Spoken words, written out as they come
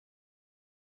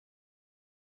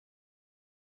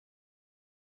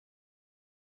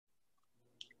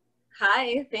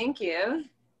Hi, thank you.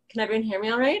 Can everyone hear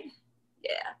me all right?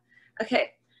 Yeah.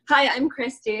 Okay. Hi, I'm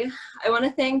Christy. I want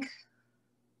to thank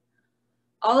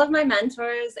all of my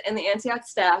mentors and the Antioch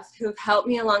staff who've helped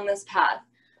me along this path,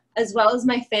 as well as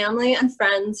my family and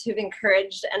friends who've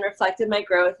encouraged and reflected my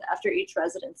growth after each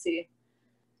residency.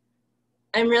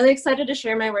 I'm really excited to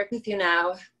share my work with you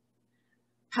now.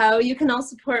 How you can all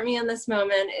support me in this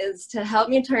moment is to help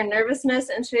me turn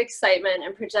nervousness into excitement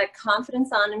and project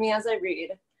confidence onto me as I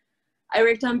read. I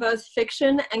worked on both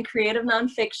fiction and creative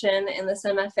nonfiction in this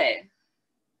MFA.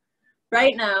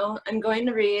 Right now, I'm going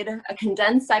to read a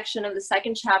condensed section of the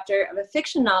second chapter of a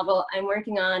fiction novel I'm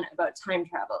working on about time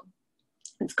travel.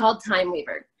 It's called Time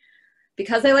Weaver.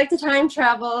 Because I like to time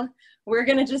travel, we're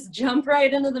gonna just jump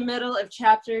right into the middle of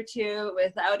chapter 2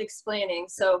 without explaining.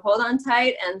 So hold on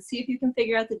tight and see if you can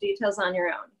figure out the details on your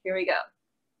own. Here we go.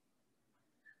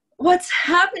 What's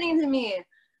happening to me?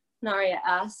 Naria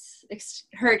asks.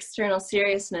 Her external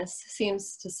seriousness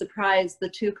seems to surprise the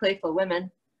two playful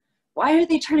women. Why are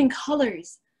they turning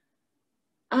colors?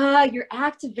 Ah, you're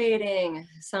activating,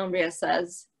 Sombria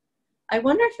says. I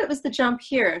wonder if it was the jump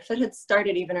here, if it had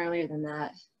started even earlier than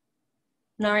that.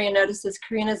 Naria notices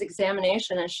Karina's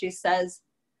examination as she says,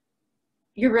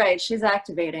 you're right, she's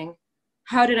activating.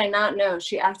 How did I not know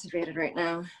she activated right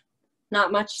now?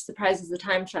 Not much surprises the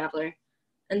time traveler,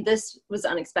 and this was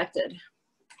unexpected.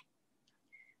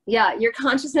 Yeah, your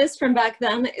consciousness from back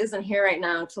then isn't here right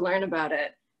now to learn about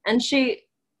it. And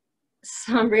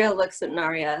Sombria looks at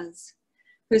Naria,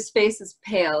 whose face is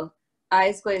pale,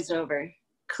 eyes glazed over.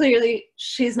 Clearly,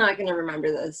 she's not going to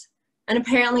remember this. And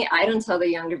apparently, I don't tell the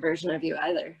younger version of you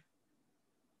either.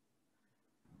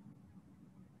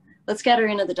 Let's get her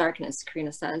into the darkness,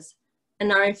 Karina says.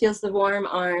 And Naria feels the warm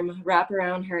arm wrap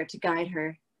around her to guide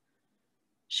her.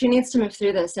 She needs to move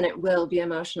through this, and it will be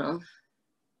emotional.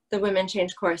 The women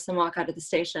change course and walk out of the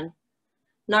station.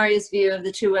 Naria's view of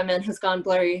the two women has gone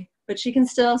blurry, but she can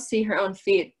still see her own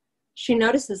feet. She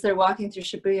notices they're walking through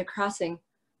Shibuya Crossing,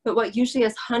 but what usually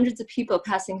has hundreds of people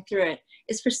passing through it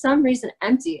is for some reason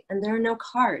empty, and there are no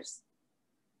cars.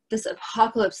 This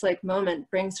apocalypse-like moment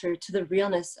brings her to the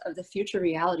realness of the future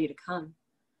reality to come.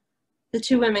 The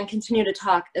two women continue to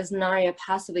talk as Naria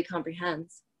passively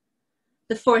comprehends.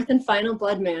 The fourth and final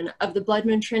blood moon of the Blood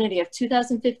Moon Trinity of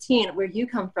 2015, where you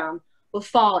come from, will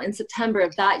fall in September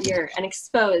of that year and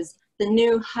expose the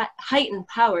new heightened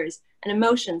powers and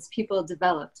emotions people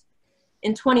developed.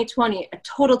 In 2020, a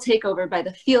total takeover by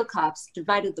the field cops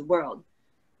divided the world.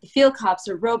 The field cops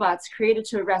are robots created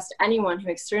to arrest anyone who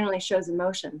externally shows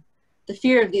emotion. The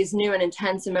fear of these new and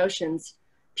intense emotions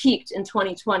peaked in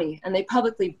 2020, and they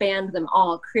publicly banned them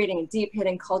all, creating a deep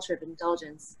hidden culture of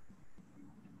indulgence.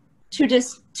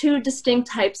 Two distinct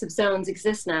types of zones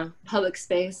exist now: public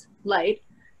space, light,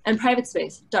 and private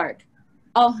space, dark.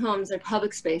 All homes are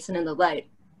public space and in the light.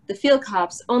 The field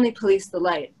cops only police the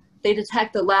light. They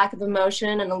detect the lack of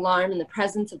emotion and alarm in the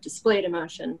presence of displayed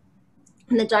emotion.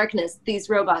 In the darkness, these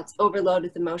robots overload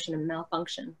with emotion and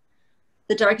malfunction.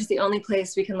 The dark is the only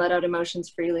place we can let out emotions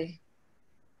freely.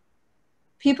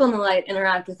 People in the light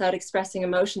interact without expressing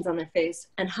emotions on their face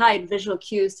and hide visual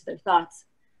cues to their thoughts.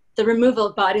 The removal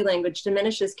of body language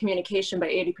diminishes communication by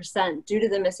 80% due to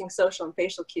the missing social and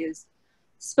facial cues.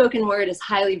 Spoken word is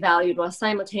highly valued while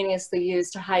simultaneously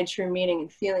used to hide true meaning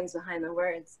and feelings behind the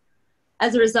words.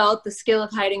 As a result, the skill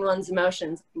of hiding one's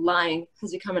emotions, lying,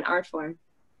 has become an art form.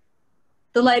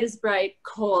 The light is bright,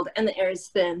 cold, and the air is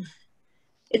thin.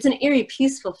 It's an eerie,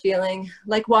 peaceful feeling,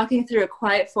 like walking through a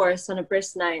quiet forest on a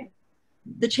brisk night.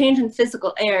 The change in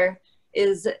physical air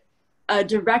is a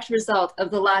direct result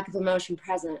of the lack of emotion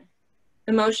present.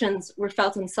 Emotions were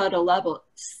felt on subtle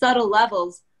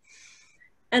levels,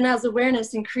 and as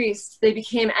awareness increased, they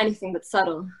became anything but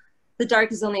subtle. The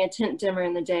dark is only a tint dimmer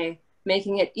in the day,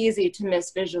 making it easy to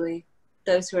miss visually.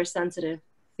 Those who are sensitive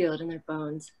feel it in their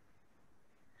bones.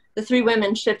 The three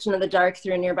women shift into the dark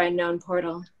through a nearby known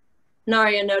portal.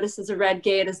 Naria notices a red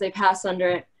gate as they pass under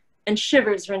it, and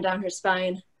shivers run down her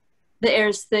spine. The air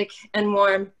is thick and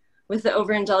warm, with the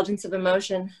overindulgence of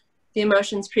emotion. The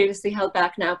emotions previously held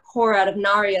back now pour out of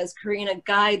Naria as Karina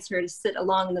guides her to sit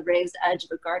along the raised edge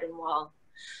of a garden wall.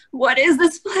 What is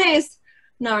this place?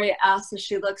 Naria asks as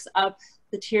she looks up,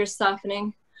 the tears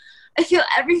softening. I feel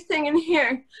everything in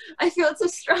here. I feel it so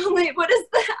strongly. What is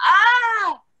that?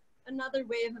 Ah! Another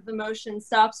wave of emotion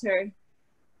stops her.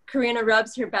 Karina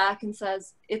rubs her back and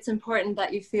says, it's important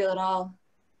that you feel it all,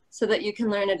 so that you can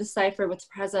learn to decipher what's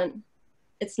present.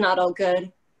 It's not all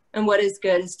good. And what is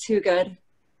good is too good,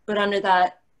 but under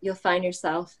that, you'll find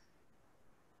yourself.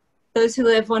 Those who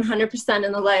live 100%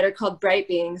 in the light are called bright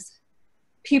beings.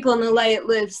 People in the light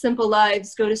live simple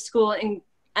lives, go to school, and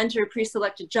enter a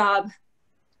pre-selected job.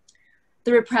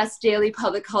 The repressed daily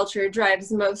public culture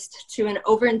drives most to an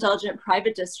overindulgent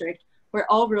private district where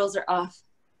all rules are off.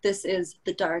 This is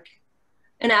the dark.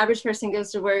 An average person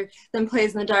goes to work, then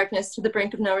plays in the darkness to the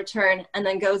brink of no return, and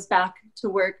then goes back to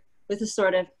work with a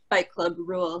sort of Fight Club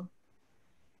rule.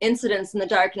 Incidents in the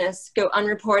darkness go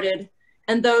unreported,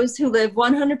 and those who live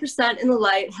 100% in the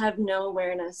light have no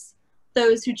awareness.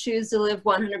 Those who choose to live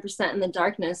 100% in the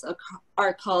darkness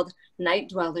are called night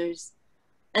dwellers,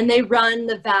 and they run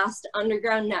the vast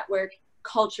underground network,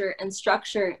 culture, and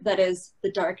structure that is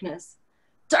the darkness.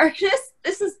 Darkness?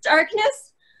 This is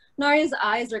darkness? Naria's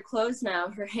eyes are closed now,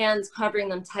 her hands covering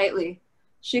them tightly.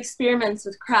 She experiments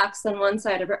with cracks on one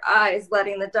side of her eyes,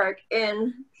 letting the dark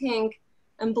in. Pink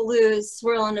and blues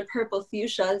swirl into purple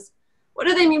fuchsias. What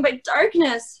do they mean by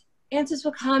darkness? Answers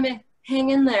will come. Hang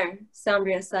in there,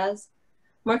 Sambria says.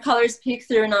 More colors peek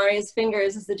through Naria's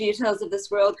fingers as the details of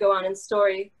this world go on in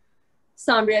story.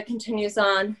 Sambria continues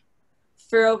on.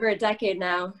 For over a decade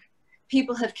now,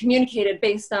 people have communicated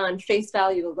based on face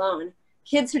value alone.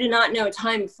 Kids who did not know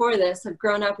time before this have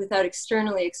grown up without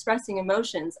externally expressing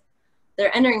emotions.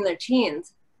 They're entering their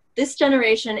teens. This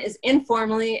generation is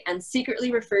informally and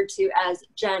secretly referred to as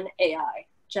Gen AI,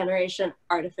 Generation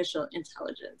Artificial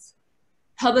Intelligence.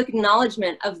 Public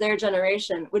acknowledgement of their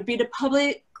generation would be to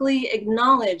publicly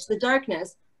acknowledge the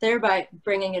darkness, thereby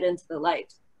bringing it into the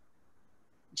light.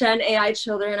 Gen AI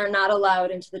children are not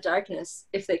allowed into the darkness,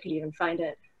 if they could even find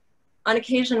it. On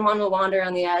occasion, one will wander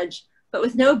on the edge, but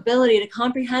with no ability to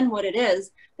comprehend what it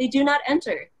is, they do not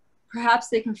enter. Perhaps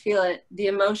they can feel it, the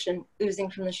emotion oozing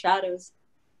from the shadows.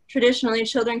 Traditionally,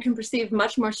 children can perceive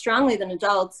much more strongly than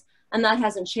adults, and that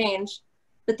hasn't changed.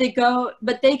 But they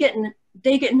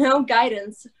get no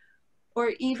guidance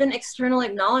or even external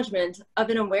acknowledgement of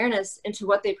an awareness into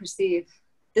what they perceive.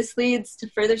 This leads to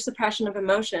further suppression of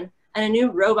emotion and a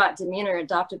new robot demeanor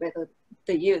adopted by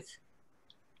the youth.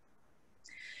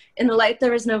 In the light,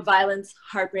 there is no violence,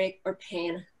 heartbreak, or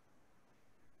pain.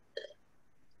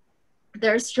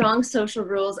 There are strong social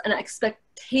rules and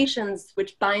expectations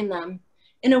which bind them.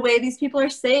 In a way, these people are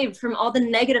saved from all the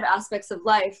negative aspects of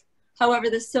life. However,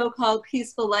 the so-called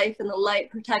peaceful life in the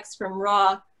light protects from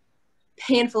raw,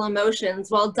 painful emotions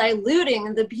while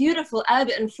diluting the beautiful ebb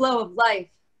and flow of life.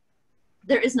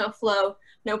 There is no flow,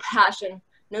 no passion,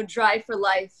 no drive for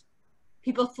life.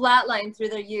 People flatline through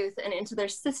their youth and into their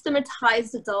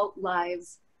systematized adult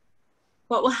lives.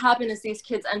 What will happen as these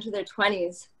kids enter their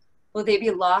 20s? Will they be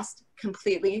lost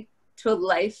completely to a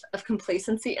life of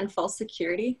complacency and false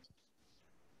security?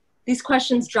 These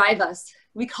questions drive us.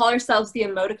 We call ourselves the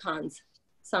emoticons,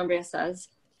 Sambria says.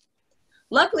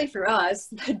 Luckily for us,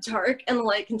 the dark and the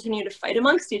light continue to fight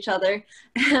amongst each other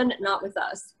and not with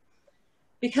us,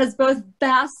 because both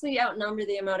vastly outnumber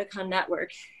the emoticon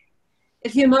network.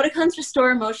 If the emoticons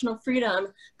restore emotional freedom,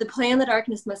 the play in the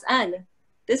darkness must end.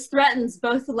 This threatens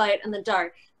both the light and the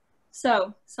dark.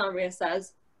 So, Sambria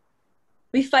says,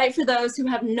 we fight for those who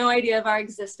have no idea of our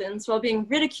existence while being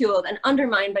ridiculed and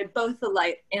undermined by both the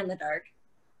light and the dark.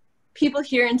 People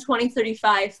here in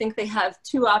 2035 think they have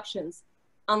two options: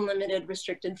 unlimited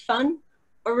restricted fun,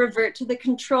 or revert to the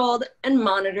controlled and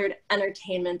monitored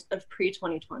entertainment of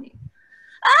pre-2020.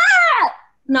 Ah!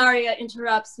 Naria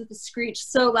interrupts with a screech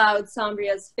so loud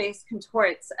Sambria's face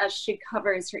contorts as she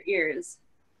covers her ears.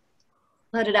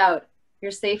 Let it out.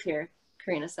 You're safe here,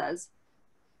 Karina says,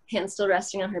 hand still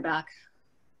resting on her back.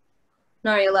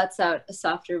 Naria lets out a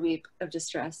softer weep of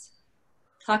distress.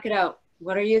 Talk it out.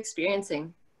 What are you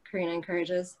experiencing? Karina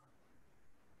encourages.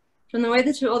 From the way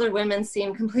the two older women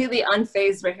seem completely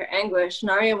unfazed by her anguish,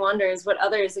 Naria wonders what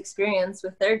others experience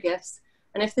with their gifts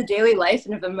and if the daily life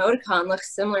of emoticon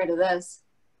looks similar to this.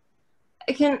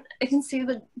 I can see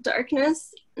the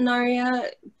darkness.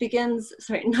 Naria begins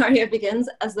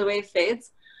as the wave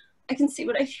fades. I can see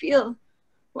what I feel.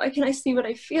 Why can I see what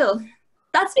I feel?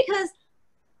 That's because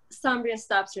Sambria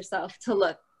stops herself to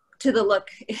look to the look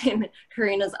in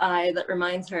Karina's eye that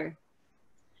reminds her.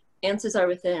 Answers are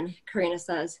within, Karina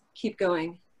says. Keep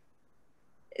going.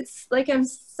 It's like I'm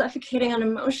suffocating on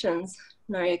emotions,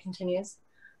 Naria continues.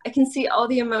 I can see all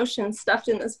the emotions stuffed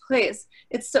in this place.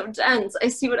 It's so dense. I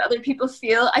see what other people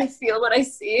feel. I feel what I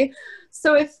see.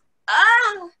 So if,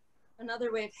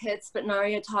 another wave hits, but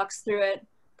Naria talks through it.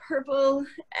 Purple,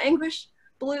 anguish,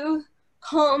 blue,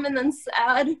 calm and then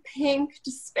sad, pink,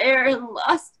 despair and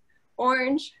lust,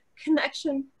 orange,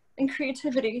 connection and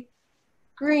creativity,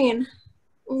 green,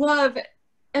 love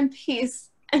and peace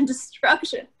and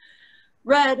destruction,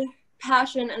 red,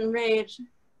 passion and rage,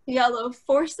 yellow,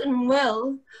 force and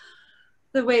will.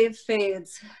 The wave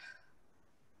fades.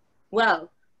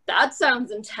 Well, That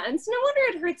sounds intense. No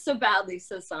wonder it hurts so badly,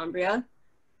 says Sombria.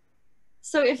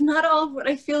 So if not all of what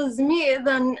I feel is me,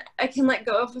 then I can let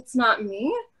go of what's not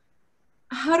me?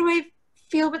 How do I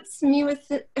feel what's me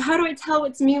with it? How do I tell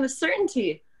what's me with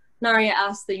certainty? Naria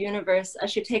asks the universe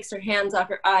as she takes her hands off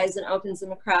her eyes and opens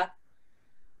them a crack.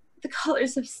 The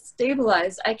colors have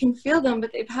stabilized. I can feel them,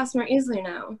 but they pass more easily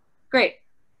now. Great,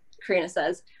 Karina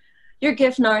says. Your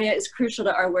gift, Naria, is crucial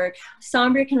to our work.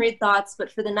 Sombria can read thoughts,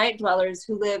 but for the night dwellers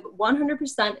who live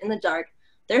 100% in the dark,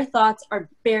 their thoughts are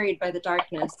buried by the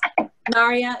darkness.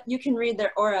 Naria, you can read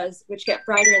their auras, which get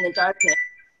brighter in the darkness.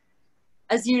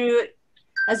 As you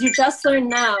just learned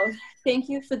now, thank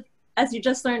you for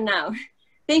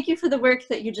the work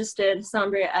that you just did,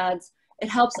 Sombria adds. It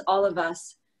helps all of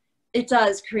us. It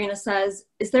does, Karina says.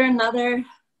 There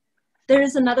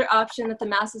is another option that the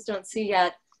masses don't see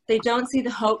yet. They don't see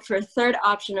the hope for a third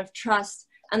option of trust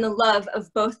and the love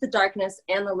of both the darkness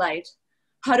and the light.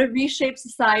 How to reshape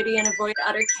society and avoid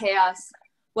utter chaos.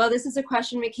 Well, this is a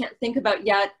question we can't think about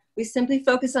yet. We simply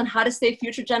focus on how to save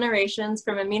future generations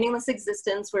from a meaningless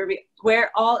existence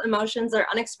where all emotions are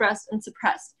unexpressed and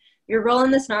suppressed. Your role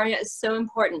in this, Naria, is so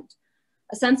important.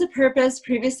 A sense of purpose,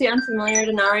 previously unfamiliar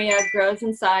to Naria, grows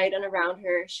inside and around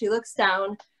her. She looks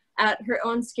down at her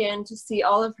own skin to see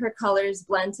all of her colors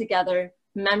blend together,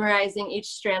 memorizing each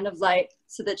strand of light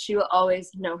so that she will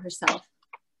always know herself.